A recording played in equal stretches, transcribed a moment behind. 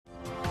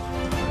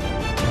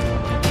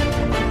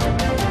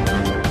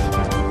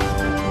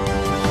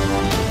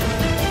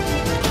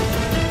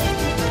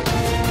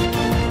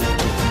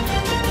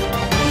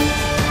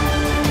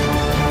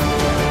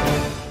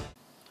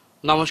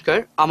নমস্কার,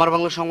 আমার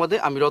বাংলা সংবাদে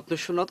আমি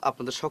রত্নেশ্বরনাথ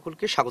আপনাদের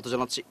সকলকে স্বাগত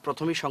জানাচ্ছি।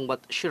 প্রথমেই সংবাদ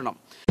শিরোনাম।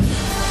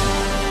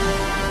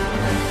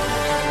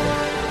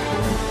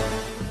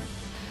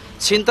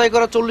 ছিনতাই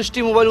করা 40টি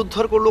মোবাইল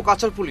উদ্ধার করল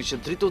কাছাড় পুলিশ,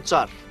 ধৃত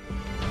 4।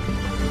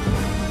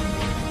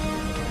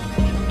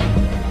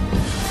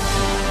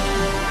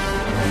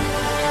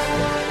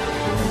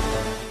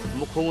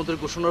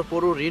 মুখ্যমন্ত্রীর ঘোষণার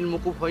পরও ঋণ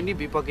মকুব হয়নি,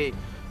 বিপাকে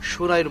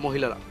সুরাইয়ের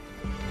মহিলারা।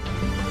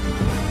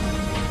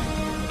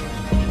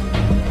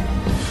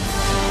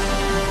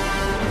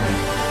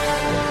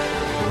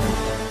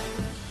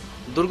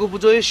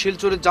 দুর্গাপুজোয়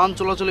শিলচরে যান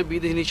চলাচলে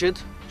বিধিনিষেধ,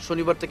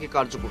 শনিবার থেকে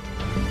কার্যকর।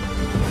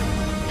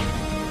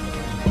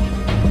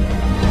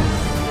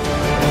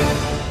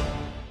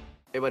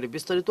 এবারে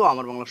বিস্তারিত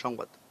আমার বাংলা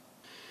সংবাদ।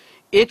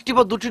 একটি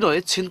বা দুটি নয়,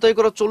 ছিনতাই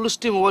করা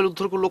 40টি মোবাইল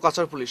উদ্ধার করল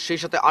কাছাড় পুলিশ। সেই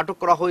সাথে আটক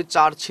করা হয়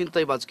 4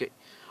 ছিনতাইবাজকে।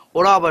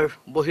 ওরা আবার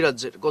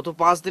বহিরাজ্যের। গত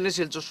 5 দিনে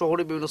শিলচর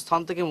শহরে বিভিন্ন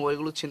স্থান থেকে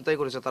মোবাইলগুলো ছিনতাই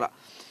করেছে তারা।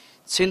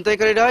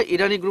 ছিনতাইকারীরা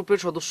ইরানি গ্রুপের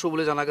সদস্য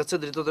বলে জানা গেছে।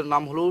 ধৃতদের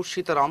নাম হল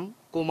সীতারাম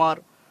কুমার,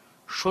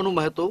 সোনু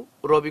মাহাতো,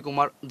 রবি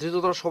কুমার।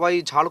 ধৃতরা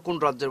সবাই ঝাড়খণ্ড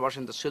রাজ্যের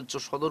বাসিন্দা।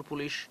 শিলচর সদর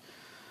পুলিশ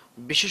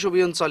বিশেষ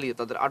অভিযান চালিয়ে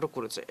তাদের আটক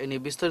করেছে। এ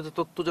নিয়ে বিস্তারিত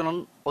তথ্য জানান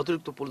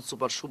অতিরিক্ত পুলিশ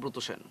সুপার সুব্রত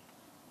সেন।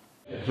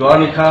 যোৱা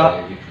নিশা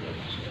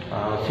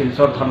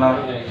শিলচর থানার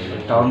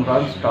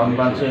টাউন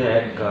ব্রাঞ্চে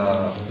এক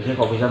বিশেষ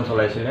অভিযান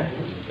চলাইছিলে।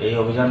 এই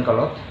অভিযান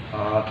কালত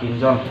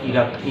 3জন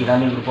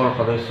ইরানী গ্রুপৰ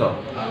সদস্য,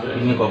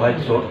 3 গভাইত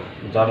চোর,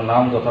 যার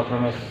নাম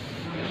যথাক্রমে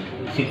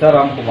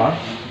সীতারাম কুমার,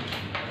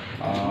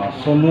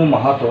 সোনু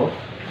মাহাতো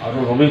আৰু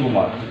রবি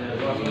কুমার,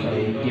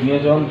 এই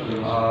 3জন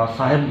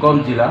সাহেবগঞ্জ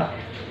জিলা,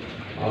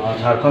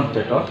 ঝাড়খণ্ড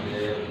ষ্টেটৰ।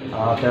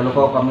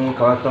 তেওঁলোকক আমি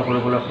কৰায়ত্ব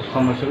কৰিবলৈ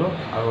সক্ষম হৈছিলোঁ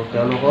আৰু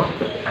তেওঁলোকৰ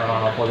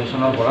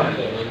পজিশ্যনৰ পৰা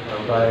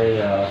প্ৰায়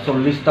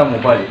 40টা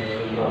মোবাইল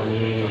আমি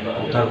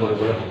উদ্ধাৰ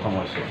কৰিবলৈ সক্ষম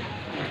হৈছোঁ।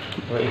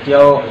 তো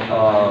এতিয়াও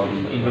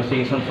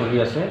ইনভেষ্টিগেশ্যন চলি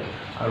আছে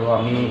আৰু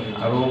আমি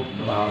আৰু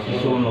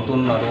কিছু নতুন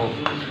আৰু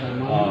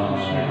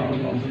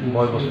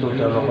বয় বস্তু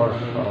তেওঁলোকৰ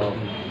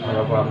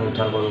ঘৰৰ পৰা আমি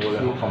উদ্ধাৰ কৰিবলৈ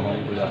সক্ষম হ'ম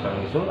বুলি আশা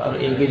কৰিছোঁ। আৰু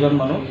এইকেইজন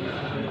মানুহ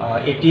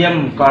ATM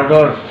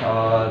কাৰ্ডৰ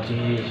যি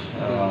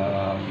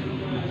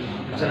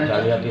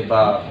জালিয়াতি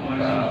বা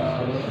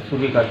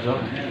চুৰি কাৰ্য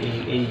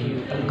এই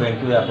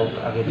গেংটোৱে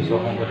আগে পিছত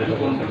সংঘটিত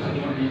কৰিছে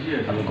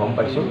আমি গম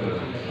পাইছোঁ।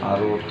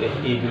 আৰু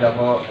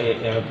এইবিলাকৰ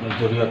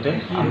জৰিয়তে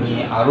আমি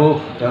আৰু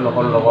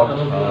তেওঁলোকৰ লগত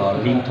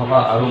লিংক থকা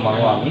আৰু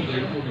মানুহ আমি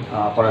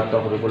কৰায়ত্ব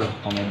কৰিবলৈ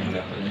সক্ষম হ'ম বুলি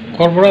আশা কৰিছোঁ।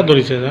 ক'ৰ পৰা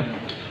ধৰিছে?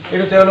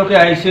 এইটো তেওঁলোকে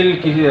আহিছিল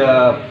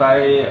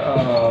প্ৰায়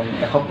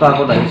এসপ্তাহ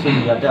আগত আহিছিল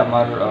ইয়াতে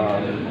আমাৰ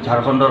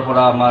ঝাড়খণ্ডৰ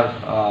পৰা আমাৰ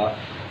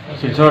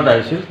শিলচৰত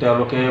আহিছিল।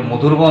 তেওঁলোকে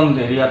মধুৰবন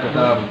এৰিয়াত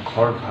এটা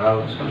ঘৰ ভাড়া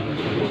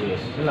কৰি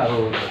আহিছিল আৰু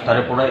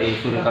তাৰে পৰা এই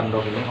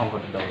চুৰিকাণ্ডখিনি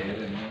সংঘটিত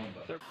হৈছিল।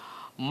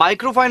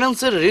 মাইক্রো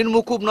ফাইন্যান্সের ঋণ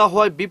মকুব না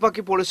হওয়ায়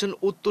বিপাকে পড়েছেন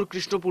উত্তর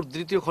কৃষ্ণপুর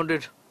 2য়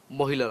খণ্ডের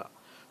মহিলারা।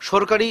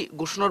 সরকারি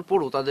ঘোষণার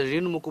পরও তাদের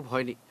ঋণ মকুব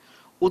হয়নি।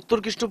 উত্তর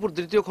কৃষ্ণপুর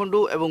 2য় খণ্ড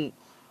এবং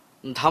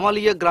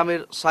ধামালিয়া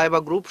গ্রামের সাহেবা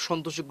গ্রুপ,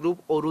 সন্তোষী গ্রুপ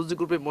ও রুজি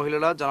গ্রুপের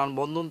মহিলারা জানান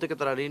বন্ধন থেকে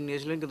তারা ঋণ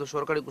নিয়েছিলেন, কিন্তু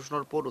সরকারি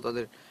ঘোষণার পরও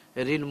তাদের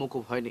ঋণ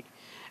মকুব হয়নি।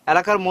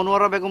 এলাকার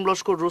মনোয়ারা বেগম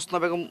লস্কর, রোসনা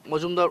বেগম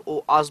মজুমদার ও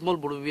আজমল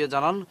বুড়ুবিয়া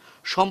জানান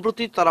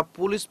সম্প্রতি তারা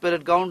পুলিশ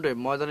প্যারেড গ্রাউন্ডে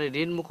ময়দানে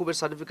ঋণ মকুবের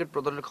সার্টিফিকেট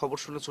প্রদানের খবর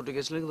শুনে ছুটে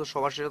গেছিলেন, কিন্তু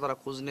সবার শেষে তারা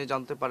খোঁজ নিয়ে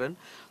জানতে পারেন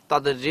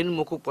তাদের ঋণ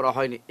মকুব করা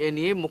হয়নি। এ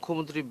নিয়ে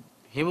মুখ্যমন্ত্রী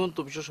হেমন্ত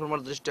বিশ্ব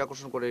শর্মার দৃষ্টি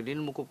আকর্ষণ করে ঋণ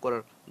মকুব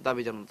করার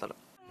দাবি জানান তারা।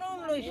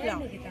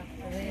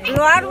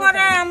 লোয়ার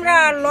পরে আমরা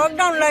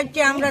লকডাউন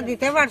লাগছে, আমরা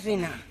দিতে পারছি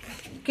না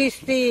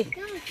কিস্তি।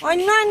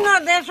 অন্য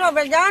দেশ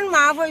বেজান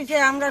মাফ হয়েছে।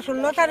 আমরা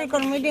 16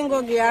 তারিখের মিটিং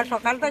গিয়া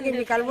সকাল থেকে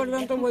বিকাল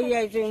পর্যন্ত বই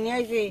আইছি, নিয়ে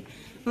আইছি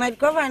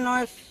মাইক্রো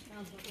ফাইন্যান্স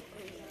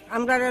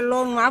আমরা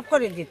লোন মাফ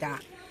করে দিতা।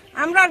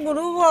 আমরা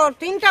গ্রুপ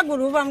 3টা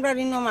গ্রুপ আমরা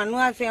ঋণ মানুষ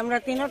আছে, আমরা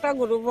 3টা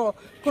গ্রুপ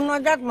কোনো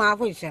জাত মাফ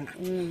হয়েছে না।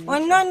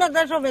 অন্য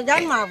দেশ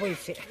বেজান মাফ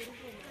হয়েছে।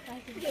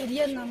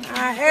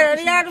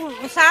 এরিয়ার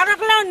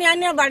সারকলাও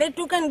নিয়ে বাড়ি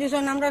টুকেন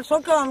দিছেন, আমরা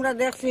চোখেও আমরা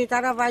দেখছি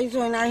তারা পাইছ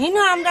না।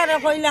 হিনো আমরা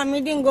কইলাম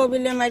মিটিং গো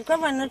বিলে মাইক্রো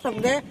ফাইন্যান্স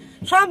শব্দে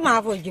সব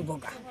মাফ হয়ে যাব।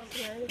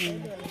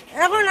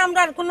 এখন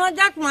আমরা কোনো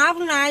জাত মাফ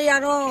নাই,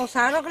 আরো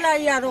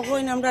সারকলাই আরো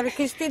কইন আমরা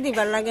কিস্তি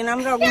দিবার লাগে,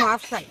 আমরা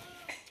মাফ চাই।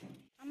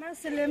 আমার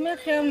ছেলে মেয়ে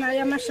কেউ নাই,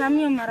 আমার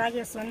স্বামীও মারা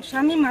গেছেন।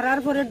 স্বামী মারার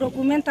পরে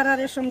ডকুমেন্ট তারা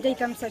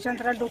সমঝাইতাম চাইছেন,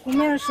 তারা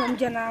ডকুমেন্ট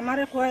সমঝে না। আমার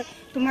কয়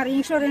তোমার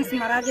ইন্স্যুরেন্স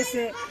মারা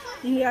গেছে,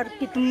 আর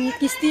কি তুমি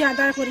কিস্তি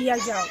আদায় করিয়া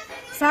যাও।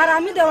 স্যার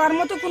আমি দেওয়ার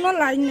মতো কোনো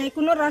লাইন নাই,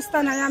 কোনো রাস্তা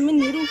নাই, আমি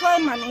নিরুপায়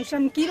মানুষ,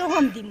 আমি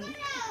কিরকম দিব?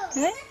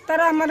 হ্যাঁ,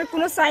 তারা আমার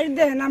কোনো সাইড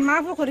দেয় না,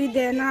 মাফও করি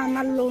দেয় না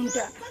আমার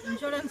লোনটা।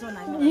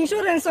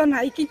 ইন্স্যুরেন্সও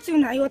নাই, কিচ্ছু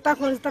নাই। ওটা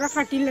খরচ তারা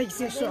খাটি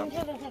লাগছে সব।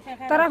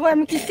 তারা কয়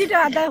আমি কিস্তিটা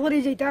আদায় করে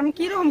যেতাম, আমি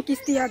কিরকম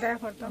কিস্তি আদায়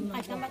করতাম?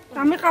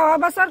 আমি খাওয়া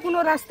বাসার কোনো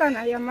রাস্তা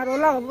নাই আমার,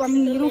 ওলা আমি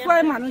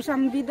নিরুপায় মানুষ,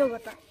 আমি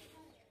বিধবতা।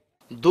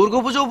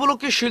 দুর্গাপুজো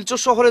উপলক্ষে শিলচর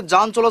শহরে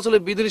যান চলাচলে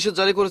বিধিনিষেধ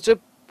জারি করেছে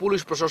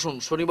পুলিশ প্রশাসন।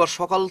 শনিবার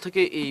সকাল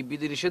থেকে এই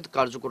বিধিনিষেধ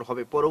কার্যকর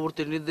হবে।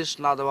 পরবর্তী নির্দেশ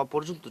না দেওয়া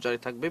পর্যন্ত জারি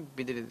থাকবে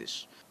বিধিনির্দেশ।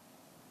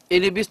 এ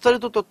নিয়ে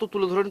বিস্তারিত তথ্য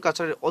তুলে ধরেন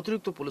কাছাড়ের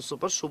অতিরিক্ত পুলিশ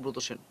সুপার সুব্রত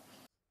সেন।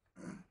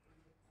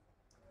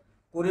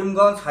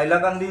 করিমগঞ্জ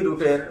হাইলাকান্দি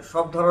রুটের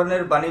সব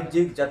ধরনের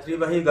বাণিজ্যিক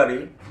যাত্রীবাহী গাড়ি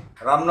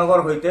রামনগর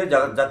হইতে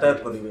যাতায়াত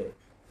করিবে।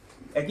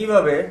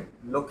 একইভাবে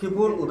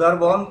লক্ষ্মীপুর,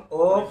 উদারবন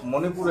ও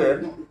মণিপুরের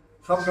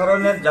সব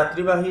ধরনের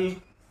যাত্রীবাহী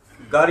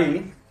গাড়ি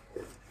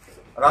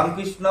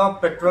রামকৃষ্ণ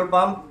পেট্রোল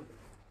পাম্প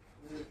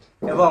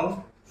এবং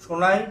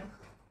সোনাই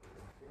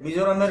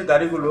মিজোরামের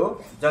গাড়িগুলো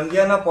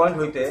জাঙ্গিয়ানা পয়েন্ট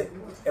হইতে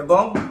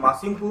এবং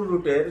মাসিমপুর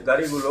রুটের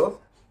গাড়িগুলো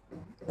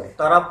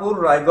তারাপুর,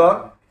 রায়গড়,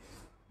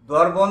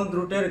 দুয়ারবন্দ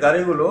রুটের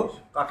গাড়িগুলো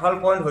কাঁঠাল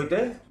পয়েন্ট হইতে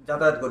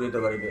যাতায়াত করিতে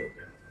পারিবে।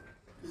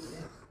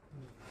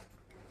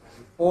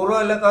 পৌর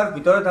এলাকার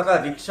ভিতরে থাকা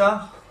রিক্সা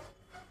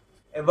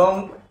এবং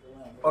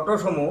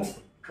অটোসমূহ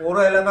পৌর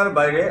এলাকার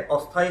বাইরে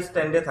অস্থায়ী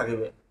স্ট্যান্ডে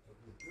থাকিবে।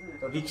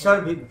 তো রিক্সার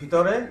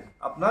ভিতরে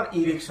আপনার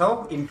ই রিক্সাও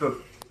ইনক্লুড।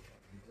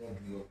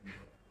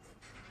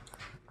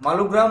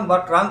 মালুগ্রাম বা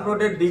ট্রাঙ্ক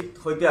রোডের দিক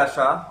হইতে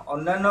আসা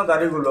অন্যান্য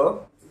গাড়িগুলো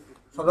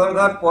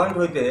সদরঘাট পয়েন্ট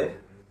হইতে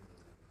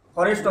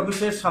ফরেস্ট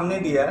অফিসের সামনে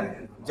দিয়ে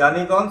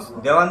জানিগঞ্জ,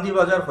 দেওয়ানজি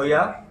বাজার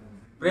হইয়া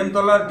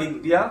প্রেমতলার দিক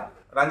দিয়া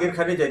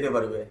রাঙ্গিরখাড়ি যাইতে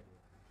পারবে।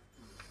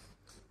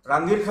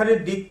 রাঙ্গিরখাড়ির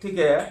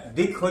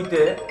দিক হইতে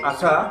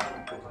আসা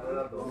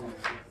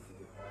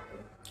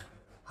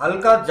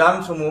হালকা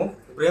যানসমূহ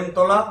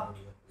Premtala,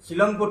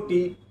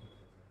 Shillongpatti,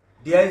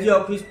 DIG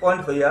office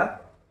point হইয়া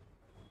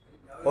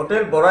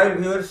হোটেল বড়াই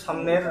ভিউয়ের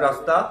সামনের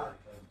রাস্তা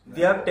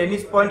দিয়া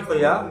টেনিস পয়েন্ট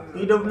হইয়া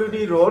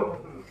পিডব্লিউডি রোড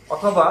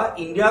অথবা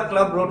ইন্ডিয়া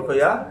ক্লাব রোড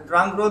হইয়া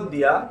ট্রাঙ্ক রোড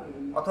দিয়া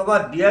অথবা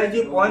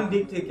ডিআইজি পয়েন্ট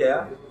দিক থেকে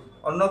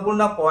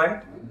অন্নপূর্ণা পয়েন্ট,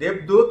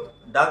 দেবদূত,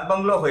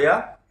 ডাকবাংলো হইয়া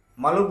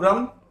মালুগ্রাম,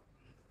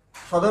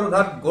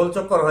 সদরঘাট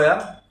গোলচক্কর হইয়া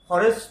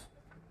ফরেস্ট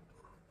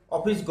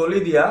অফিস গলি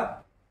দিয়া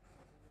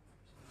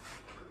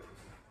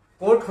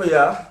কোর্ট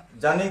হইয়া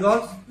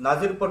জানিগঞ্জ,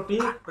 নাজিরপট্টি,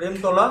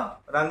 প্রেমতলা,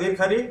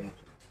 রাঙ্গিরখাড়ি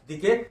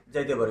দিকে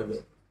যাইতে পারিবে।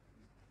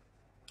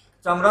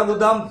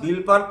 চামড়াগুদাম,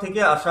 বিলপাড়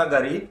থেকে আসা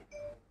গাড়ি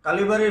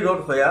কালীবাড়ি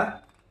রোড হইয়া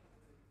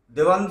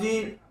দেওয়ানজি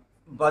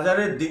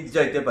বাজারের দিক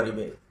যাইতে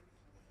পারিবে।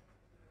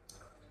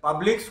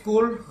 Public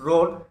school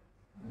road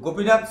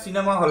Gopinath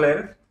cinema হলের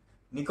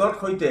নিকট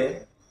হইতে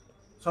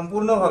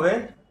সম্পূর্ণভাবে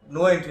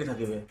নো এন্ট্রি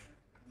থাকিবে।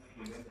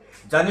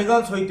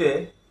 জানিগঞ্জ হইতে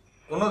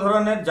কোনো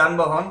ধরনের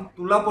যানবাহন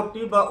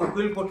তুলাপট্টি বা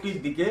উকিলপট্টির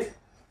দিকে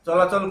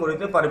চলাচল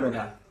করিতে পারবে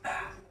না।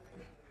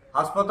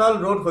 হাসপাতাল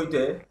রোড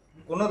হইতে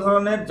কোনো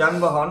ধরনের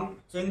যানবাহন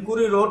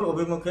চেঙ্কুরি রোড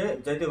অভিমুখে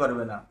যাইতে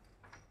পারবে না।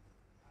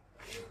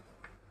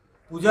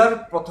 পূজার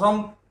প্রথম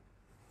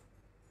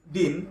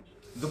দিন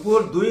দুপুর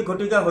 2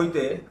 ঘটিকা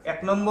হইতে 1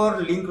 নম্বর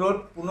লিঙ্ক রোড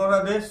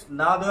পুনরাদেশ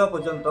না দেওয়া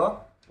পর্যন্ত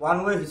ওয়ান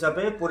ওয়ে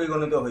হিসাবে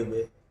পরিগণিত হইবে।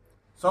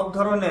 সব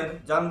ধরনের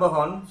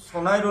যানবাহন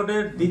সোনাই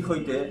রোডের দিক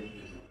হইতে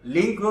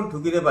লিঙ্ক রোড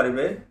ঢুকিতে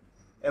পারিবে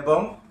এবং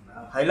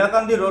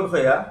হাইলাকান্দি রোড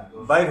হইয়া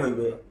বাইর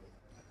হইবে।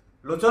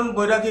 লোচন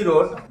বৈরাগী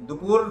রোড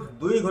দুপুর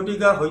 2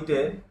 ঘটিকা হইতে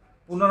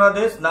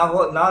পুনরাদেশ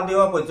না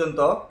দেওয়া পর্যন্ত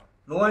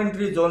নো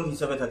এন্ট্রি জোন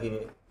হিসাবে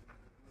থাকিবে।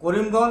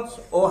 করিমগঞ্জ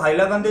ও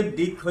হাইলাকান্দির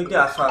দিক হইতে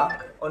আসা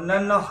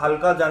অন্যান্য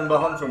হালকা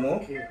যানবাহন সমূহ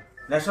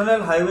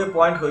ন্যাশনাল হাইওয়ে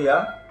পয়েন্ট হইয়া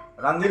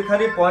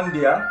রাঙ্গিরখাড়ি পয়েন্ট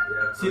দিয়া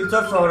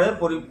শিলচর শহরে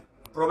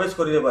প্রবেশ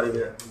করিতে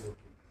পারিবে।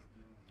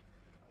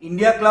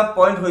 ইন্ডিয়া ক্লাব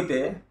পয়েন্ট হইতে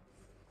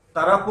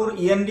তারাপুর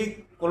ইএনডি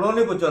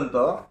কলোনি পর্যন্ত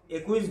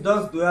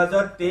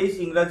 21/10/2023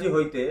 ইংরাজি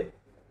হইতে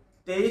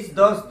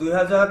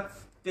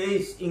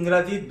 23/10/2023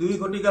 ইংরাজি 2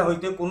 ঘটিকা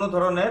হইতে কোনো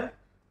ধরনের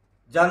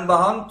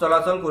যানবাহন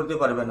চলাচল করতে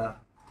পারবে না।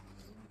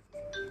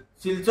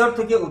 শিলচর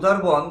থেকে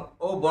উদারবন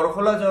ও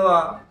বরখোলা যাওয়া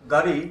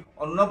গাড়ি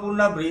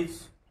অন্নপূর্ণা ব্রিজ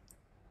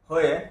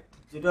হয়ে,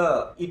 যেটা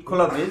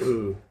ইটখোলা ব্রিজ,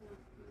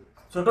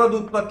 ছোট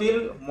দুধপাতিল,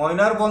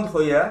 ময়নারবন্দ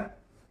হইয়া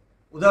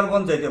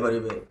উদারবন যাইতে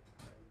পারিবে।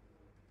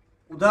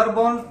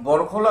 উদারবন,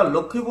 বরখোলা,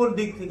 লক্ষ্মীপুর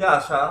দিক থেকে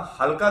আসা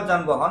হালকা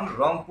যানবাহন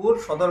রংপুর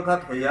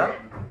সদরঘাট হইয়া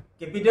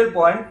capital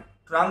point,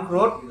 trunk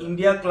road,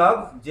 India club,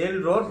 jail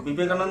road,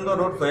 Vivekananda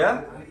road হইয়া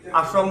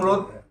আশ্রম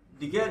রোড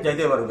দিকে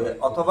যাইতে পারবে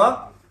অথবা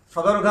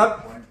সদরঘাট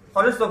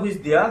ফরেস্ট অফিস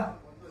দিয়া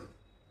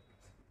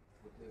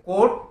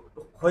কোর্ট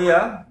হইয়া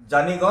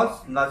জানিগঞ্জ,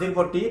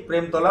 নাজিরপট্টি,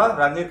 প্রেমতলা,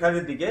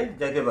 রাঙ্গিরখাড়ির দিকে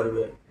যাইতে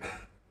পারবে।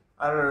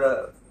 আর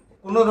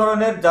কোনো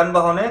ধরনের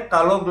যানবাহনে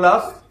কালো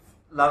গ্লাস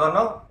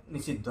লাগানো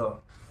নিষিদ্ধ।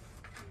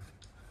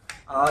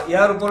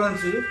 ইয়ার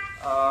উপরঞ্চি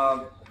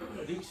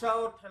রিক্সা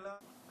ও ঠেলা।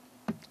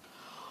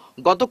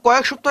 গত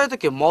কয়েক সপ্তাহ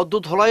থেকে মধ্য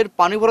ধলাইয়ের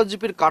পানিভরা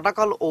জিপির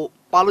কাটাকাল ও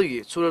পালইয়ে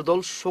চোরের দল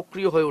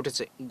সক্রিয় হয়ে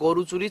উঠেছে।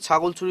 গরু চুরি,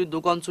 ছাগল চুরি,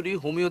 দোকান চুরি,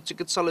 হোমিও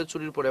চিকিৎসালয়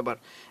চুরির পরে এবার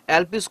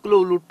এলপি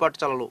স্কুলেও লুটপাট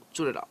চালালো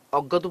চোরেরা।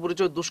 অজ্ঞাত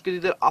পরিচয়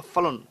দুষ্কৃতীদের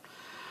আফফালন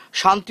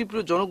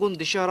শান্তিপ্রিয় জনগণ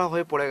দিশেহারা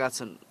হয়ে পড়ে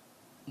গেছেন।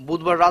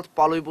 বুধবার রাত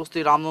পালই বস্তি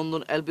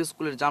রামনন্দন এলপি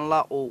স্কুলের জানলা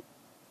ও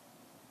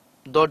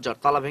দরজার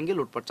তালা ভেঙে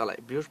লুটপাট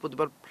চালায়।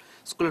 বৃহস্পতিবার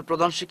স্কুলের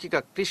প্রধান শিক্ষিকা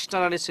কৃষ্ণা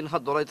রানী সিনহা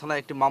দলাই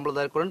থানায় একটি মামলা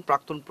দায়ের করেন।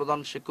 প্রাক্তন প্রধান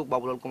শিক্ষক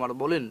বাবুলাল কুমার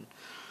বলেন,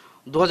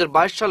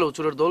 2022 সালেও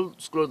চোরের দল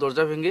স্কুলের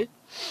দরজা ভেঙে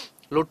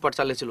লুটপাট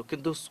চালিয়েছিল,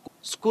 কিন্তু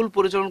স্কুল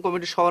পরিচালনা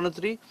কমিটির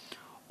সভানেত্রী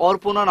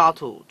অর্পণা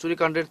নাথও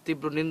চুরিকাণ্ডের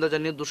তীব্র নিন্দা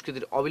জানিয়ে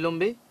দুষ্কৃতীদের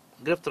অবিলম্বে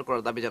গ্রেফতার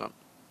করার দাবি জানান।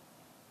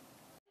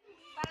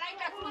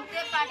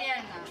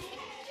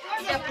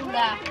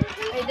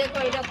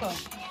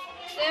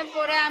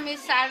 পরে আমি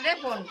স্যারে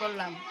ফোন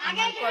করলাম,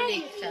 আমার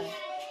কলিগ স্যার,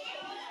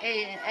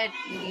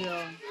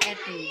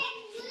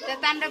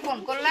 তান্ডে ফোন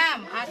করলাম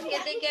আজকে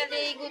দেখে যে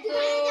এইগু তো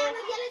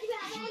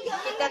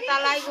এটা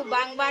তালাই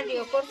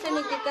বাংবাড়িও করছে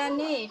নি কিতা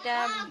নি এটা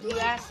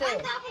আছে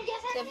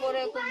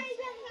তারপরে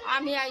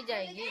আমি আই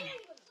যাই গে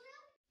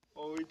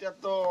ওইটা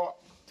তো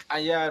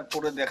আইয়ার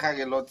পরে দেখা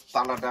গেল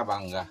তালাটা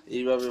ভাঙ্গা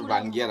এইভাবে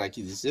ভাঙ্গিয়া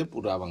রাখি দিছে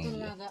পুরা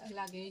ভাঙ্গিয়া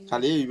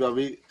খালি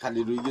এইভাবে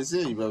খালি রই গেছে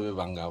এইভাবে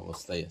ভাঙ্গা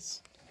অবস্থায় আছে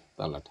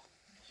তালাটা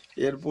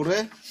এরপরে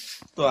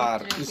তো আর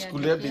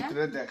স্কুলের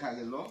ভিতরে দেখা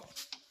গেল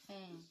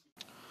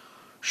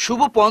শুভ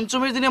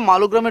পঞ্চমীর দিনে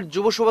মালুগ্রামের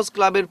যুব সমাজ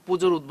ক্লাবের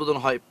পুজোর উদ্বোধন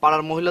হয়।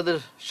 পাড়ার মহিলাদের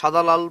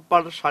সাদা লাল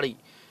পাড় শাড়ি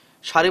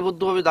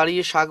সারিবদ্ধভাবে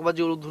দাঁড়িয়ে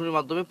শাকবাজি উদ্বোধনের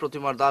মাধ্যমে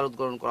প্রতিমার দ্বার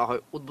উদ্ঘাটন করা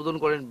হয়। উদ্বোধন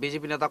করেন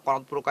বিজেপি নেতা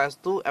কনকপুর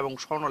কায়স্থ এবং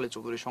স্বর্ণালী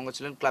চৌধুরী। সঙ্গে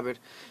ছিলেন ক্লাবের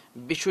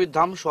বিশ্বজিৎ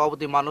ধাম,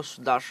 সভাপতি মানস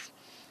দাস,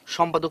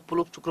 সম্পাদক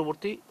পুলক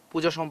চক্রবর্তী,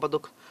 পূজা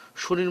সম্পাদক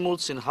সুনির্মল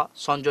সিনহা,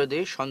 সঞ্জয়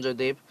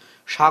দেব,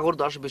 সাগর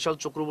দাস, বিশাল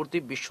চক্রবর্তী,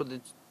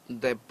 বিশ্বজিৎ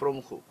দেব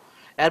প্রমুখ।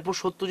 এরপর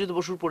সত্যজিৎ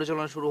বসুর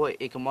পরিচালনায় শুরু হয়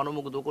এক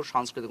মনোমুগ্ধকর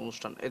সাংস্কৃতিক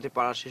অনুষ্ঠান। এতে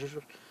পাড়ার শিশু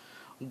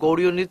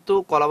গৌড়ীয় নৃত্য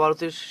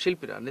কলাভারতের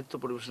শিল্পীরা নৃত্য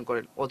পরিবেশন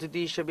করেন। অতিথি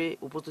হিসেবে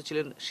উপস্থিত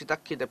ছিলেন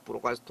সীতাক্ষী দেব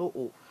প্রকায়স্থ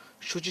ও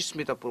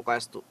সুচিস্মিতা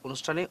প্রকায়স্থ।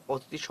 অনুষ্ঠানে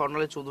অতিথি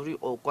স্বর্ণালী চৌধুরী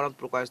ও কনাথ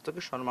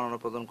প্রকায়স্থকে সম্মাননা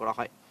প্রদান করা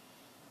হয়।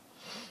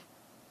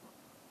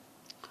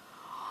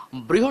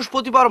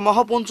 বৃহস্পতিবার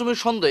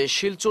মহাপঞ্চমীর সন্ধ্যায়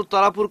শিলচর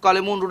তারাপুর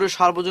কালীমোহন রোডে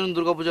সার্বজনীন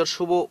দুর্গাপূজার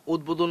শুভ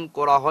উদ্বোধন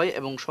করা হয়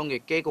এবং সঙ্গে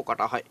কেকও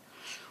কাটা হয়।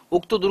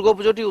 উক্ত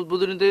দুর্গাপূজাটি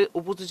উদ্বোধনীতে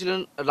উপস্থিত ছিলেন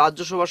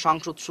রাজ্যসভা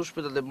সাংসদ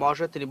সুস্মিতা দেব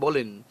মহাশয়। তিনি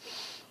বলেন,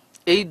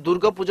 এই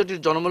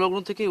দুর্গাপূজাটির জন্মলগ্ন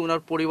থেকে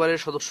উনার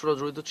পরিবারের সদস্যরা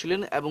জড়িত ছিলেন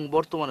এবং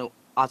বর্তমানেও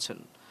আছেন।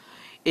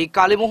 এই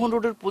কালীমোহন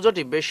রোডের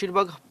পূজাটি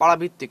বেশিরভাগ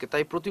পাড়াভিত্তিক,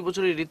 তাই প্রতি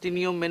বছরই রীতি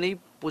নিয়ম মেনেই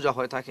পূজা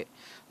হয়ে থাকে।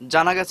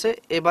 জানা গেছে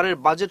এবারের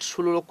বাজেট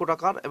 16 লক্ষ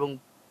টাকার এবং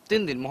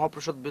 3 দিন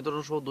মহাপ্রসাদ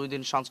বিতরণ সহ 2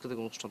 দিন সাংস্কৃতিক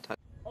অনুষ্ঠান থাকে।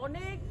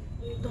 অনেক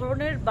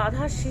ধরনের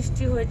বাধার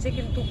সৃষ্টি হয়েছে,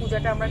 কিন্তু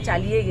পূজাটা আমরা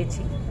চালিয়ে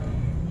গেছি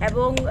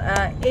এবং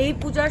এই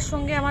পূজার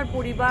সঙ্গে আমার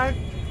পরিবার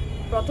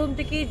প্রথম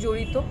থেকেই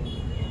জড়িত।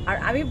 আর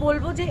আমি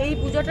বলবো যে এই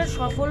পূজাটা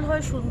সফল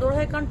হয়, সুন্দর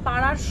হয়, কারণ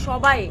পাড়ার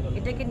সবাই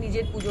এটাকে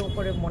নিজের পুজো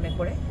করে মনে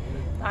করে।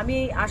 আমি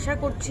আশা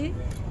করছি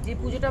যে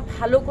পুজোটা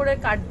ভালো করে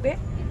কাটবে।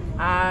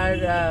 আর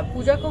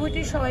পূজা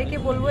কমিটির সবাইকে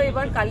বলবো,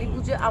 এবার কালী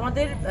পুজো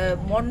আমাদের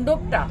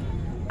মণ্ডপটা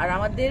আর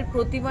আমাদের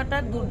প্রতিমাটা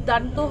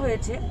দুর্দান্ত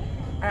হয়েছে।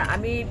 আর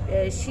আমি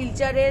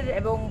শিলচরের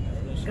এবং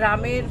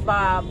গ্রামের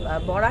বা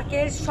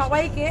বরাকের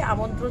সবাইকে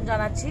আমন্ত্রণ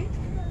জানাচ্ছি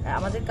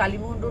আমাদের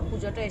কালীমোহন রোড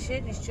পূজাটা এসে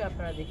নিশ্চয়ই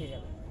আপনারা দেখে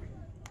যাবেন।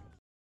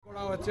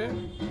 করা হচ্ছে,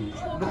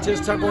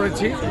 চেষ্টা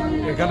করেছি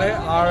এখানে।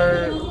 আর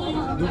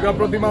দুর্গা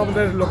প্রতিমা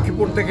আমাদের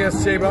লক্ষ্মীপুর থেকে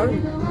এসছে এবার,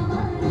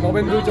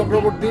 নবেন্দু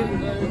চক্রবর্তীর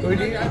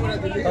তৈরি।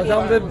 তাছাড়া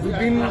আমাদের 2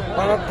 দিন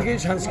পাড়ার থেকেই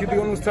সাংস্কৃতিক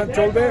অনুষ্ঠান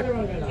চলবে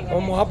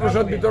এবং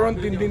মহাপ্রসাদ বিতরণ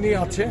 3 দিনই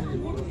আছে।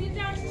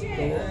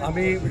 তো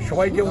আমি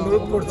সবাইকে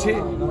অনুরোধ করছি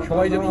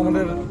সবাই যেন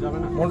আমাদের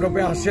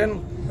মণ্ডপে আসেন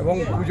এবং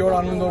পুজোর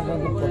আনন্দ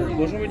উপভোগ করেন।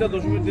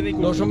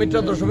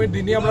 দশমীর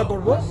দিনই আমরা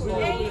করবো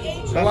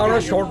এবং আমরা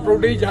শর্ট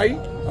রোডেই যাই,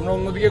 আমরা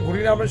অন্যদিকে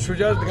ঘুরি না, আমরা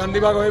সোজা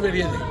গান্ধীবাগ হয়ে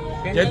বেরিয়ে যাই।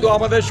 যেহেতু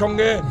আমাদের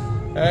সঙ্গে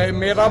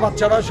মেয়েরা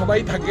বাচ্চারা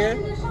সবাই থাকে,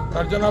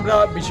 তার জন্য আমরা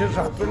বিশেষ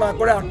রাত্র না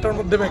করে 8টার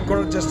মধ্যে ব্যাক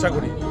করার চেষ্টা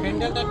করি।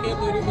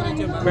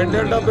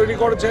 প্যান্ডেলটা তৈরি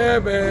করেছে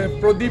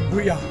প্রদীপ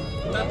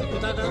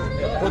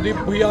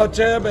ভুইয়া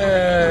হচ্ছে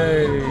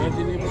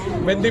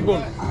মেদিনীপুর।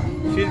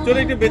 শিলচরে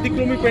একটি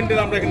ব্যতিক্রমী প্যান্ডেল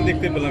আমরা এখানে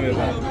দেখতে পেলাম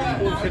এবার,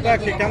 সেটা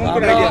কেমন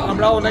করে?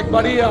 আমরা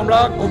অনেকবারই আমরা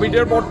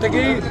কোভিডের পর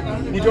থেকেই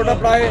পুজোটা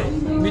প্রায়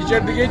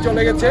নিচের দিকেই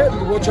চলে গেছে।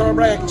 2 বছর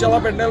আমরা একচালা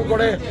প্যান্ডেল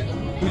করে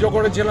পুজো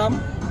করেছিলাম,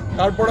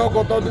 তারপরেও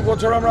গত 2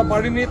 বছর আমরা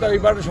পারিনি। তো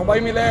এবার সবাই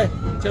মিলে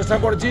চেষ্টা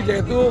করেছি,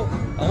 যেহেতু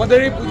আমাদের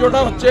এই পুজোটা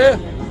হচ্ছে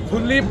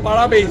ফুললি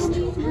পাড়া বেসড।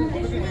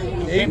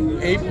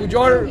 এই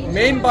পুজোর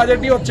মেইন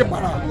বাজেটই হচ্ছে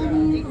পাড়া,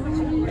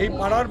 এই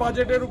পাড়ার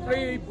বাজেটের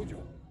উপরেই এই পুজো।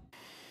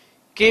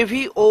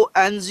 কেভি ও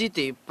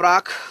এনজিতে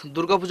প্রাক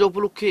দুর্গাপূজা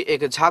উপলক্ষে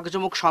এক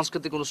ঝাঁকজমক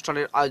সাংস্কৃতিক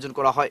অনুষ্ঠানের আয়োজন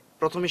করা হয়।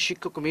 প্রথমে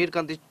শিক্ষক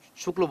মিহিরকান্তি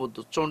শুক্লবদ্ধ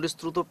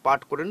চণ্ডীস্তুত পাঠ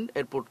করেন।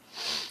 এরপর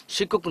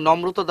শিক্ষক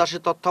নম্রতা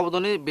দাসের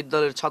তত্ত্বাবধানে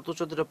বিদ্যালয়ের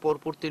ছাত্রছাত্রীরা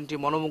পরপর 3টি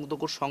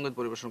মনোমুগ্ধকর সঙ্গীত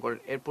পরিবেশন করেন।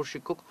 এরপর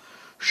শিক্ষক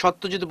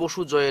সত্যজিৎ বসু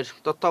জয়ের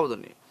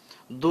তত্ত্বাবধানে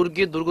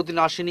দুর্গতি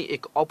নাশিনী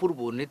এক অপূর্ব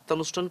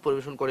নৃত্যানুষ্ঠান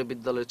পরিবেশন করে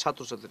বিদ্যালয়ের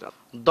ছাত্রছাত্রীরা।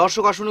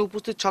 দর্শক আসনে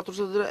উপস্থিত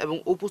ছাত্রছাত্রীরা এবং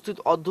উপস্থিত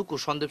অধ্যক্ষ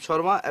সন্দীপ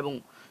শর্মা এবং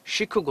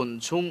শিক্ষকগণ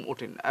ঝুম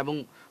ওঠেন এবং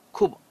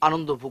খুব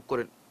আনন্দ ভোগ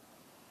করেন।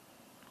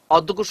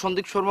 অধ্যক্ষ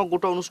সন্দীপ শর্মা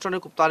গোটা অনুষ্ঠানে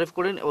খুব তারিফ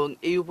করেন এবং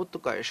এই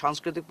উপত্যকায়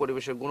সাংস্কৃতিক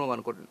পরিবেশের গুণগান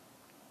করেন।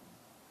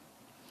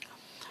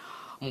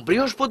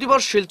 বৃহস্পতিবার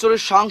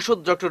শিলচরের সাংসদ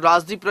ডক্টর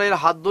রাজদীপ রায়ের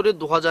হাত ধরে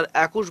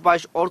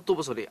 2021-22 অর্থ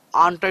বছরে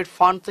আনটাইড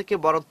ফান্ড থেকে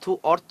বরাদ্দ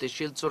অর্থে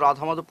শিলচর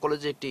রাধামাধব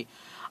কলেজে একটি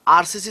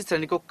আরসিসি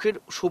শ্রেণীকক্ষের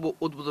শুভ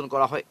উদ্বোধন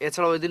করা হয়।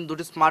 এছাড়াও এদিন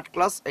 2টি স্মার্ট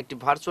ক্লাস, একটি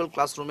ভার্চুয়াল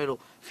ক্লাসরুমেরও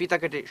ফিতা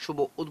কেটে শুভ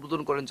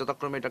উদ্বোধন করেন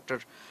যথাক্রমে ডক্টর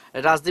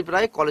রাজদীপ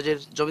রায়, কলেজের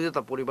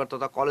জমিদাতা পরিবার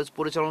তথা কলেজ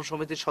পরিচালনা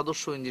সমিতির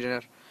সদস্য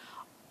ইঞ্জিনিয়ার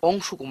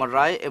অংশু কুমার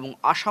রায় এবং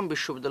আসাম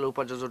বিশ্ববিদ্যালয়ের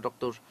উপাচার্য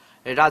ডক্টর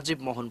রাজীব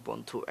মোহন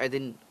পন্থু।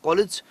 এদিন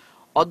কলেজ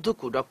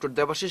অধ্যক্ষ ডক্টর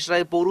দেবাশিস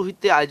রায়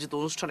পৌরোহিত্যে আয়োজিত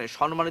অনুষ্ঠানে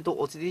সম্মানিত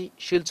অতিথি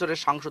শিলচরের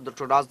সাংসদ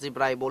ডক্টর রাজদীপ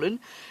রায় বলেন,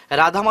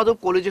 রাধামাধব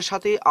কলেজের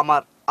সাথে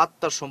আমার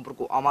আত্মার সম্পর্ক।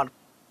 আমার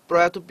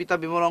প্রয়াত পিতা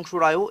বিমলাংশু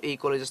রায়ও এই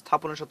কলেজ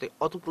স্থাপনের সাথে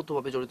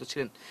ওতপ্রোতভাবে জড়িত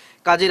ছিলেন।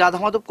 কাজী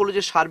রাধামাধব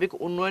কলেজের সার্বিক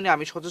উন্নয়নে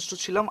আমি সচেষ্ট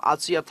ছিলাম,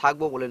 আছি আর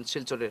থাকবো বলেন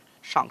শিলচরের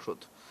সাংসদ।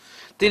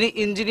 তিনি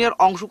ইঞ্জিনিয়ার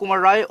অংশু কুমার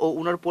রায় ও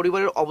উনার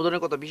পরিবারের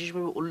অবদানের কথা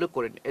বিশেষভাবে উল্লেখ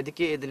করেন।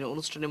 এদিকে এদিনের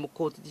অনুষ্ঠানে মুখ্য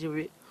অতিথি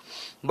হিসেবে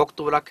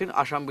বক্তব্য রাখেন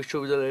আসাম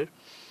বিশ্ববিদ্যালয়ের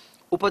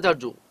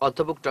উপাচার্য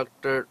অধ্যাপক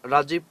ডক্টর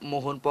রাজীব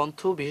মোহন পন্থ,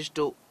 বিশিষ্ট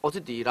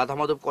অতিথি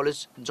রাধামাধব কলেজ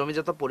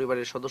জমিদাতা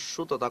পরিবারের সদস্য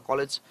তথা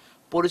কলেজ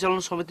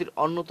পরিচালনা সমিতির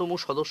অন্যতম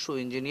সদস্য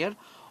ইঞ্জিনিয়ার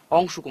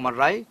অংশু কুমার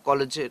রায়,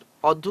 কলেজের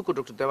অধ্যক্ষ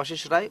ডক্টর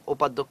দেবাশিস রায়,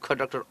 উপাধ্যক্ষ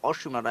ডক্টর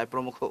অসীমা রায়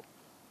প্রমুখ।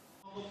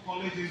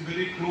 College is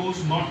very close,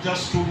 not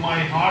just to my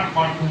heart,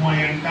 but to my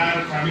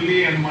entire family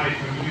and my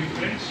family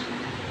friends.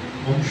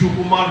 Angshu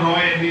Kumar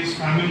Roy and his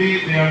family,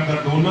 they are the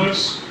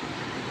donors,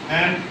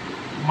 and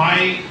my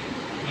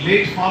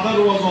late father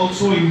was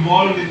also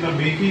involved in the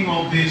making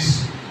of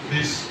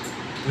this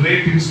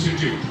great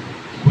institute.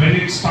 When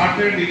it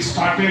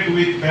started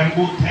with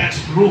bamboo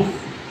thatched roof.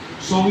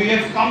 So we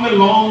have come a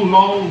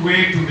long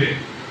way today,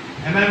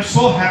 and I am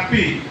so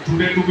happy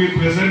today to be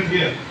present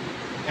here.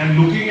 And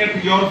looking at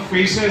your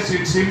faces,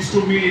 it seems to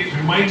me, it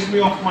reminds me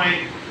of my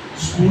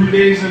school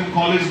days and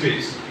college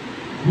days.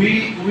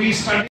 We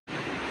studied.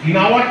 In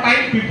our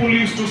time, people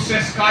used to say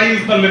sky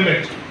is the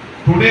limit.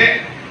 Today,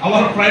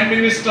 our Prime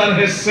Minister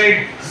has said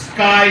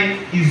sky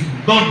is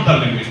not the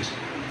limit.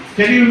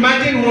 Can you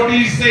imagine what he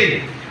is saying?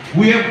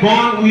 We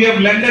have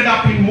landed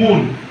up in moon.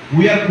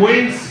 We are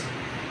going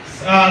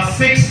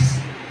 6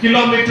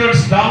 kilometers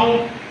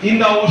down in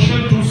the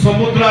ocean to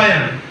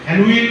Samudrayan, and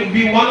we will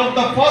be one of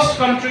the first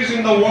countries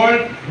in the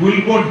world who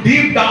will go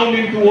deep down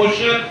into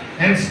ocean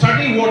and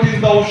study what is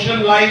the ocean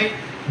life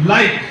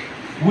like.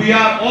 We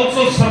are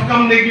also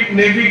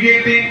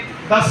circumnavigating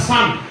the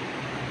sun.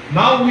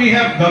 Now we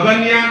have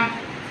Gaganyaan,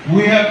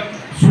 we have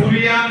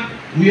Suryan,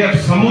 we have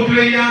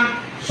Samudrayan.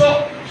 So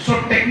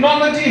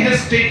technology has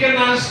taken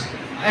us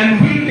and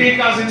will take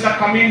us in the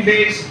coming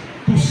days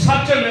to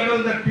such a level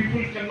that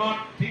people cannot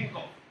think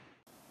of.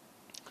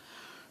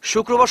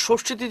 শুক্রবার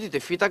ষষ্ঠী তিথিতে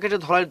ফিতা কেটে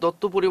ধলাই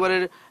দত্ত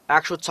পরিবারের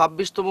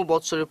 126তম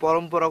বৎসরের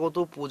পরম্পরাগত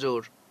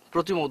পুজোর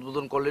প্রতিমা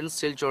উদ্বোধন করলেন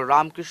শিলচর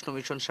রামকৃষ্ণ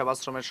মিশন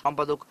সেবাশ্রমের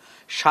সম্পাদক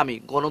স্বামী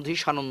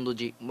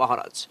গণধীশানন্দজি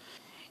মহারাজ।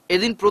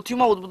 এদিন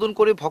প্রতিমা উদ্বোধন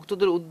করে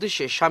ভক্তদের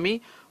উদ্দেশ্যে স্বামী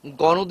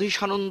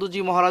গণধীশানন্দজি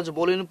মহারাজ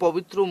বলেন,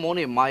 পবিত্র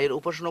মনে মায়ের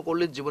উপাসনা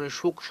করলে জীবনে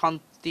সুখ,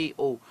 শান্তি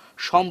ও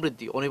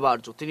সমৃদ্ধি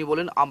অনিবার্য। তিনি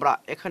বলেন, আমরা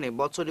এখানে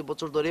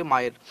বছর ধরে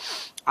মায়ের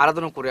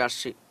আরাধনা করে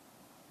আসছি।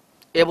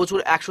 এবছর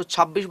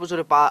 126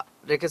 বছরে পা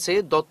রেখেছে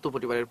দত্ত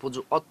পরিবারের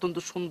পুজো। অত্যন্ত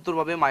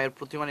সুন্দরভাবে মায়ের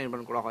প্রতিমা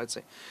নির্মাণ করা হয়েছে।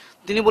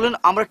 তিনি বলেন,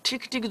 আমরা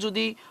ঠিক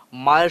যদি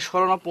মায়ের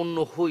শরণাপন্ন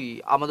হই,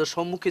 আমাদের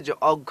সম্মুখে যে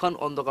অজ্ঞান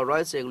অন্ধকার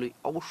রয়েছে এগুলি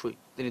অবশ্যই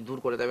তিনি দূর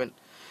করে দেবেন।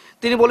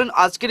 তিনি বলেন,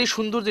 আজকের এই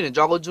সুন্দর দিনে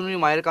জগৎজননী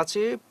মায়ের কাছে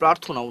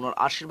প্রার্থনা, ওনার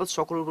আশীর্বাদ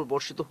সকলের উপর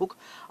বর্ষিত হোক,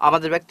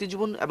 আমাদের ব্যক্তি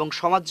জীবন এবং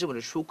সমাজ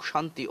জীবনে সুখ,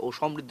 শান্তি ও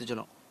সমৃদ্ধি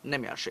যেন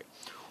নেমে আসে।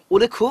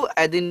 উল্লেখ্য,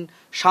 এদিন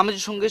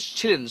স্বামীজির সঙ্গে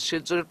ছিলেন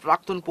শিলচরের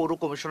প্রাক্তন পৌর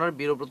কমিশনার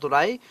বীরব্রত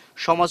রায়,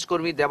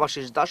 সমাজকর্মী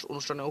দেবাশিস দাস।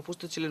 অনুষ্ঠানে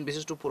উপস্থিত ছিলেন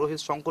বিশিষ্ট পুরোহিত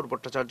শঙ্কর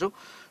ভট্টাচার্য,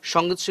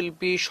 সঙ্গীত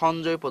শিল্পী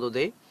সঞ্জয় পদ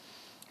দে,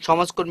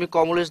 সমাজকর্মী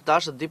কমলেশ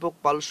দাস, দীপক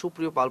পাল,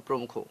 সুপ্রিয় পাল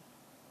প্রমুখ।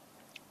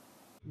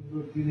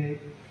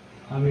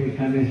 আমি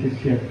এখানে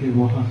এসেছি আজকে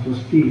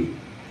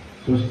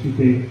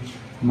ষষ্ঠীতে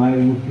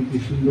মায়ের মূর্তিটি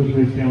সুন্দর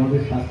হয়েছে।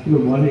 আমাদের শাস্ত্র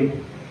বলে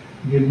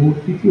যে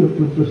মূর্তিটি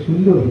অত্যন্ত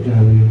সুন্দর হতে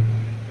হবে,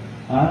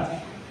 আর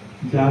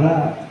যারা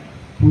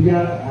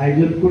পূজার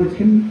আয়োজন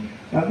করেছেন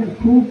তাদের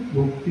খুব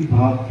ভক্তি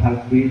ভাব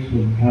থাকবে,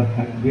 শ্রদ্ধা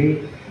থাকবে।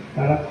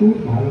 তারা খুব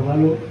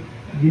ভালো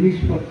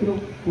জিনিসপত্র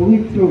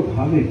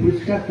পবিত্রভাবে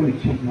পরিষ্কার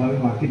পরিচ্ছন্নভাবে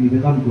মাকে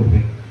নিবেদন করবে,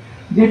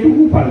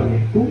 যেটুকু পারবে।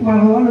 খুব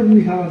ভালো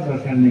জিনিস হওয়ার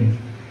দরকার নেই।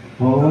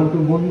 ভগবান তো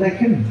মন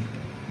দেখেন।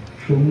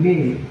 সঙ্গে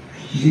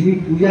যিনি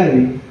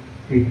পূজারী,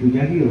 এই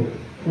পূজারীও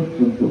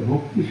অত্যন্ত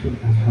ভক্তি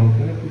শ্রদ্ধা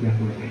সহকারে পূজা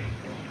করবে।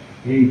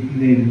 এই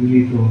দিনের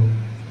মিলিত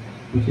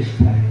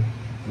প্রচেষ্টায়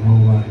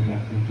ভগবান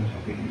জাগ্রত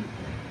হবেন।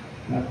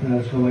 আপনারা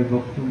সবাই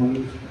ভক্ত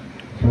মানুষ,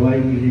 সবাই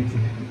মিলে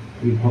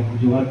এই ভক্ত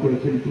জোগাড়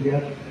করেছেন।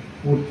 পূজার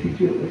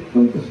মূর্তিটি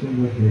অত্যন্ত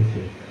সুন্দর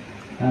হয়েছে,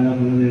 আর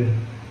আপনাদের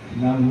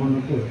ব্রাহ্মণ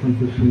তো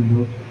অত্যন্ত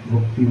সুন্দর,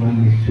 ভক্তিমান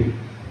নিশ্চয়ই।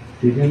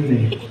 সেজন্যে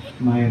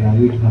মায়ের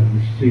আবির্ভাব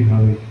নিশ্চয়ই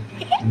হবে।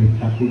 আমি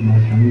ঠাকুর মা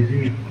স্বামীজি,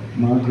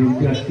 মা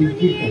দুর্গা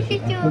শিবজির কাছে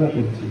প্রার্থনা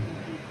করছি,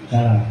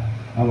 তারা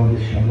আমাদের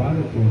সবার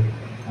উপর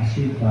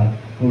আশীর্বাদ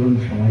করুন,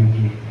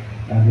 সবাইকে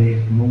তাদের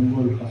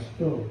মঙ্গল হস্ত।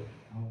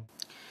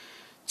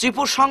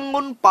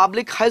 চিপুরসাঙ্গন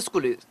পাবলিক হাই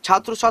স্কুলে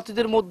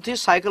ছাত্রছাত্রীদের মধ্যে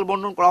সাইকেল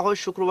বন্টন করা হয়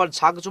শুক্রবার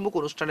ঝাঁকজমক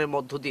অনুষ্ঠানের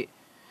মধ্য দিয়ে।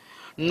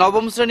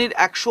 নবম শ্রেণীর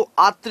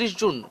 138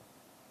 জন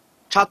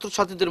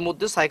ছাত্রছাত্রীদের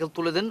মধ্যে সাইকেল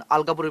তুলে দেন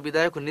আলগাপুরের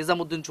বিধায়ক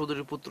নিজামুদ্দিন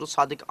চৌধুরীর পুত্র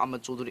সাদিক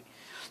আহমেদ চৌধুরী।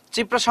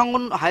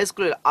 চিপ্রাসাঙ্গন হাই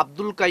স্কুলের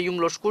আব্দুল কাইয়ুম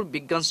লস্কর,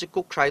 বিজ্ঞান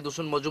শিক্ষক শাহিদ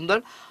হোসেন মজুমদার,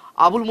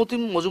 আবুল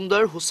মতিন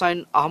মজুমদার, হুসাইন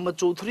আহমেদ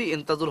চৌধুরী,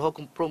 ইন্তাজুল হক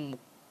প্রমুখ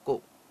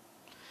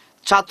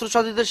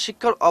ছাত্রছাত্রীদের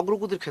শিক্ষার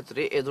অগ্রগতির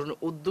ক্ষেত্রে এ ধরনের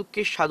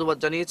উদ্যোগকে সাধুবাদ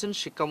জানিয়েছেন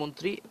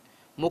শিক্ষামন্ত্রী,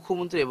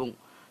 মুখ্যমন্ত্রী এবং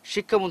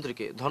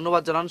শিক্ষামন্ত্রীকে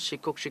ধন্যবাদ জানান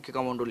শিক্ষক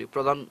শিক্ষিকা মণ্ডলী।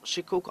 প্রধান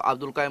শিক্ষক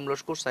আব্দুল কাইয়ুম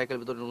লস্কর সাইকেল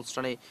বিতরণ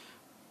অনুষ্ঠানে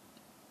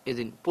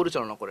এদিন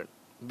পরিচালনা করেন।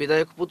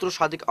 বিধায়ক পুত্র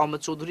সাদিক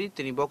আহমেদ চৌধুরী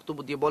তিনি বক্তব্য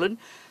দিয়ে বলেন,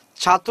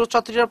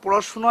 ছাত্রছাত্রীরা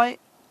পড়াশোনায়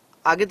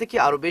আগে থেকে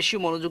আরো বেশি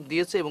মনোযোগ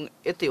দিয়েছে এবং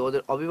এতে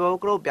ওদের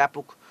অভিভাবকরাও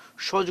ব্যাপক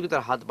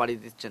সহযোগিতার হাত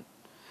বাড়িয়ে দিচ্ছেন।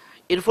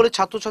 এর ফলে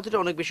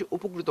ছাত্রছাত্রীরা অনেক বেশি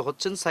উপকৃত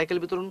হচ্ছেন। সাইকেল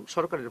বিতরণ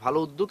সরকারের ভালো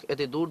উদ্যোগ,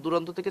 এতে দূর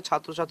দূরান্ত থেকে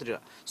ছাত্রছাত্রীরা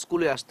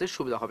স্কুলে আসতে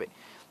সুবিধা হবে।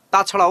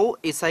 তাছাড়াও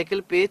এই সাইকেল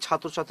পেয়ে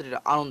ছাত্রছাত্রীরা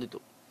আনন্দিত।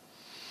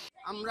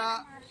 আমরা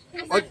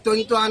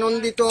অত্যন্ত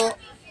আনন্দিত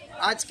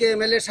আজকে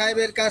এমএলএ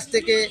সাহেবের কাছ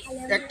থেকে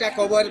একটা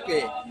খবর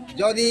পেয়ে।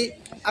 যদি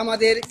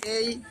আমাদের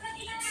এই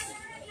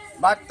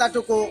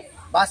বার্তাটুকু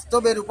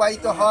বাস্তবে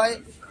রূপায়িত হয়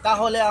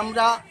তাহলে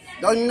আমরা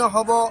ধন্য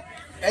হব।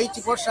 এই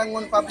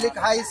চিপরসাঙ্গন পাবলিক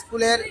হাই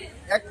স্কুলের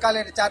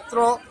এককালের ছাত্র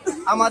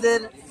আমাদের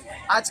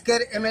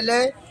আজকের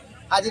এমএলএ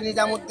হাজী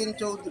নিজামুদ্দিন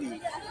চৌধুরী,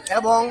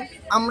 এবং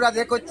আমরা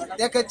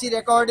দেখেছি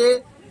রেকর্ডে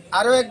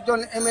আরও একজন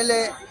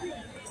এমএলএ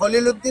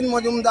খলিল উদ্দিন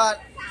মজুমদার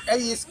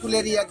এই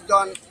স্কুলেরই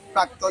একজন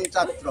প্রাক্তন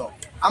ছাত্র।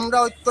 আমরা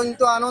অত্যন্ত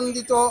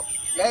আনন্দিত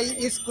এই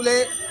স্কুলে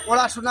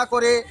পড়াশোনা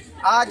করে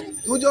আজ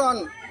দুজন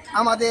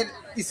আমাদের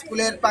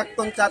স্কুলের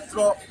প্রাক্তন ছাত্র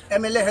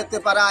এমএলএ হতে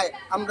পারায়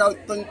আমরা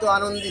অত্যন্ত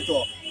আনন্দিত।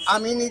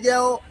 আমি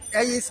নিজেও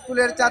এই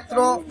স্কুলের ছাত্র।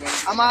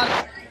 আমার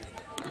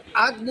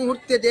আগ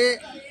মুহূর্তে যে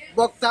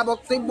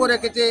বক্তব্য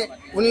রেখেছে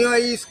উনিও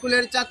এই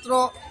স্কুলের ছাত্র।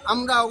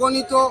 আমরা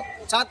অগণিত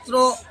ছাত্র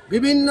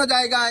বিভিন্ন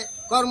জায়গায়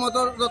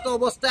কর্মরত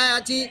অবস্থায়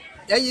আছি।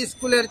 এই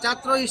স্কুলের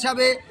ছাত্র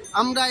হিসাবে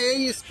আমরা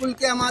এই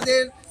স্কুলকে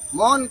আমাদের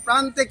মন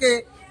প্রাণ থেকে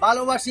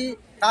ভালোবাসি,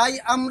 তাই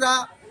আমরা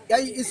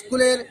এই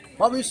স্কুলের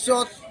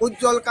ভবিষ্যৎ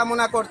উজ্জ্বল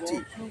কামনা করছি।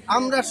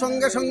 আমরা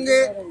সঙ্গে সঙ্গে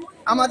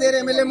আমাদের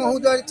এমএলএ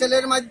মহোদয়ের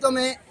ছেলের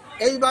মাধ্যমে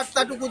এই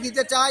বার্তাটুকু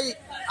দিতে চাই,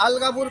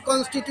 আলগাপুর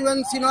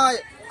কনস্টিটিউয়েন্সি নয়,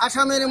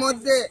 আসামের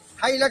মধ্যে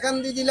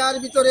হাইলাকান্দি জেলার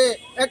ভিতরে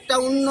একটা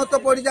উন্নত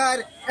পর্যায়ের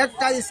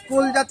একটা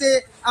স্কুল যাতে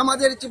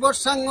আমাদের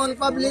চিপরসাঙ্গন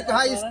পাবলিক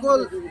হাই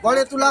স্কুল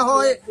গড়ে তোলা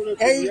হয়,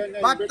 এই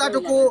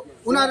বার্তাটুকু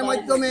উনার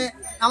মাধ্যমে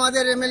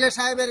আমাদের এমএলএ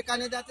সাহেবের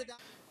কানে যাতে।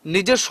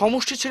 নিজের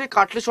সমষ্টি ছেড়ে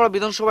কাটলিছড়া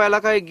বিধানসভা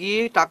এলাকায় গিয়ে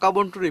টাকা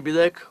বন্টনে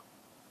বিধায়ক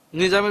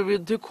নিজামের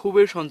বিরুদ্ধে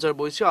ক্ষোভের সঞ্চার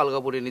বইছে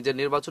আলগাপুরে। নিজের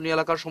নির্বাচনী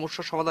এলাকার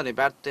সমস্যা সমাধানে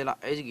ব্যর্থ না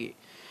এগিয়ে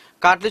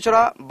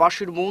কাটলিছড়া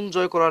বাসীর মন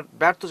জয় করার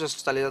ব্যর্থ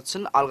চেষ্টা চালিয়ে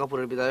যাচ্ছেন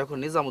আলগাপুরের বিধায়ক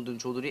নিজামুদ্দিন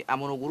চৌধুরী।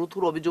 এমনও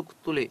গুরুতর অভিযোগ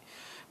তুলে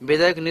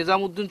বিধায়ক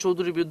নিজামুদ্দিন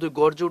চৌধুরীর বিরুদ্ধে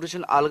গর্জে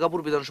উঠেছেন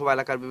আলগাপুর বিধানসভা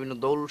এলাকার বিভিন্ন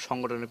দল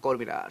সংগঠনের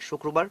কর্মীরা।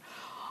 শুক্রবার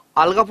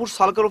আলগাপুর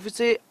সার্কেল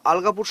অফিসে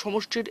আলগাপুর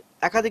সমষ্টির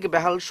একাধিক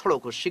বেহাল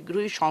সড়ক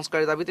শীঘ্রই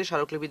সংস্কারের দাবিতে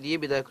স্মারকলিপি দিয়ে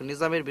বিধায়ক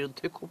নিজামের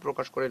বিরুদ্ধে ক্ষোভ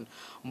প্রকাশ করেন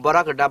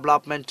বরাক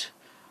ডেভেলপমেন্ট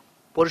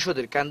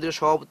পরিষদের কেন্দ্রীয়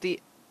সভাপতি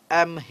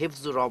এম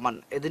হিফজুর রহমান।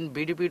 এদিন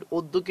বিডিপির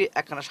উদ্যোগে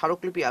একখানা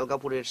স্মারকলিপি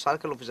আলগাপুরের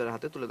সার্কেল অফিসারের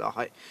হাতে তুলে দেওয়া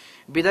হয়।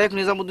 বিধায়ক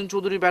নিজামুদ্দিন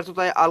চৌধুরীর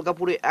ব্যর্থতায়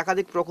আলগাপুরে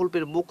একাধিক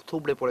প্রকল্পের মুখ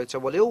থুবড়ে পড়েছে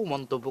বলেও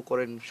মন্তব্য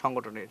করেন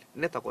সংগঠনের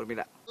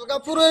নেতাকর্মীরা।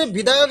 আলগাপুরের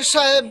বিধায়ক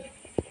সাহেব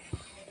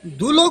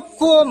 2 লক্ষ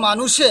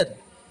মানুষের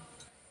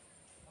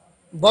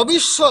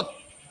ভবিষ্যৎ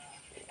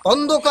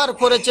অন্ধকার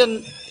করেছেন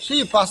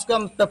সেই 5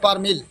 গ্রাম পেপার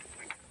মিল।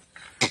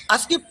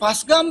 আজকে 5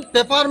 গ্রাম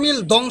পেপার মিল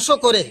ধ্বংস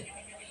করে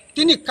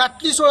তিনি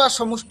কাটলিছড়া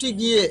সমষ্টি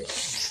গিয়ে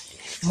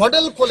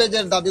মডেল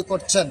কলেজের দাবি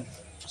করছেন,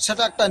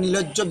 সেটা একটা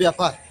নির্লজ্জ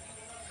ব্যাপার।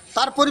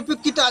 তার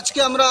পরিপ্রেক্ষিতে আজকে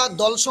আমরা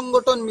দল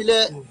সংগঠন মিলে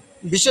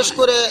বিশেষ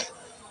করে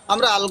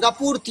আমরা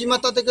আলগাপুর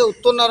তিমাতা থেকে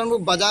উত্তর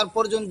নারায়ণপুর বাজার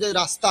পর্যন্ত যে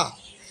রাস্তা,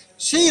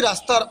 সেই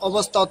রাস্তার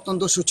অবস্থা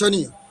অত্যন্ত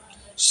শোচনীয়।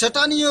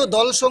 সেটা নিয়েও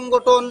দল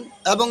সংগঠন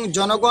এবং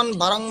জনগণ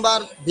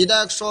বারংবার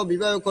বিধায়ক সহ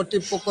বিভাগীয়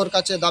কর্তৃপক্ষের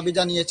কাছে দাবি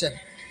জানিয়েছেন,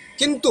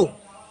 কিন্তু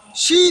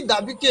সেই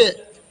দাবিকে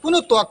কোনো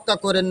তোয়াক্কা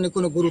করেননি,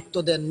 কোনো গুরুত্ব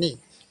দেননি।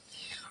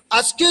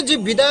 আজকে যে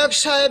বিধায়ক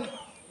সাহেব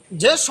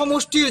যে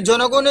সমষ্টির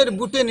জনগণের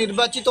বুটে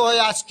নির্বাচিত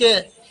হয়ে আজকে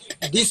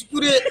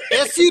দিসপুরে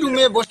এসি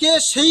রুমে বসে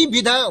সেই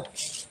বিধায়ক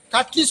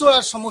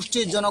কাটলিছড়ার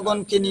সমষ্টির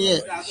জনগণকে নিয়ে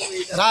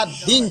রাত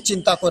দিন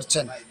চিন্তা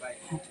করছেন।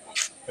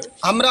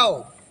 আমরাও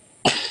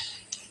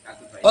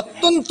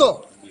অত্যন্ত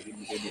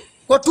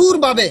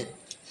কঠোরভাবে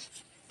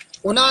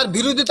ওনার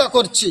বিরোধিতা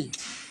করছি।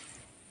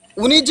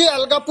 উনি যে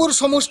আলগাপুর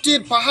সমষ্টির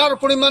পাহাড়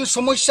পরিমাণ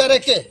সমস্যা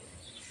রেখে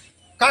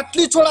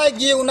কাটলিছড়ায়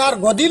গিয়ে ওনার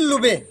গদির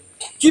লোভে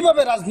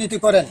কিভাবে রাজনীতি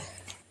করেন।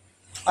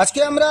 আজকে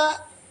আমরা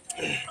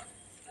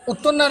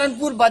উত্তর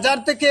নারায়ণপুর বাজার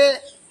থেকে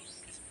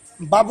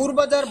বাবুর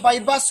বাজার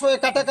বাইপাস হয়ে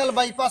কাটাকাল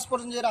বাইপাস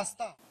পর্যন্ত যে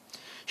রাস্তা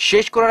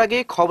শেষ করার আগে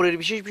খবরের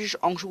বিশেষ বিশেষ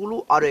অংশগুলো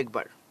আরো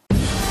একবার।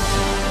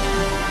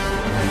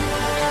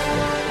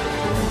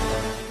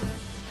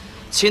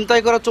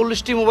 ছিনতাই করা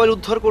 40টি মোবাইল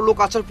উদ্ধার করলো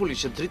কাছাড় পুলিশ,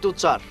 ধৃত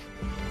 4।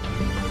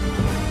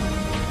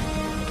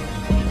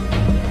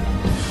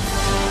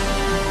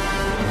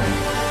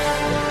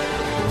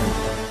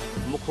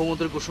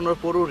 মুখ্যমন্ত্রীর ঘোষণার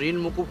পরও ঋণ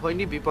মকুব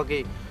হয়নি বিপাকে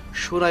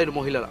সুরাইয়ের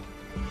মহিলারা।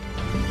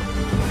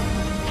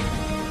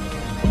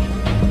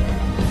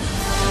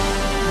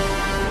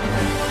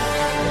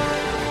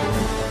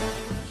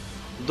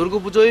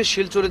 দুর্গাপুজোয়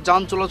শিলচরে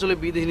যান চলাচলে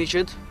বিধি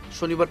নিষেধ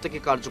শনিবার থেকে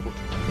কার্যকর।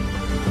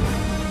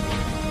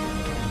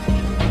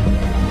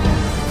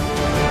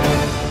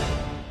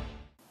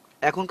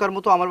 এখনকার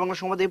মতো আমার বাংলা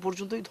সংবাদ এই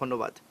পর্যন্তই।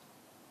 ধন্যবাদ।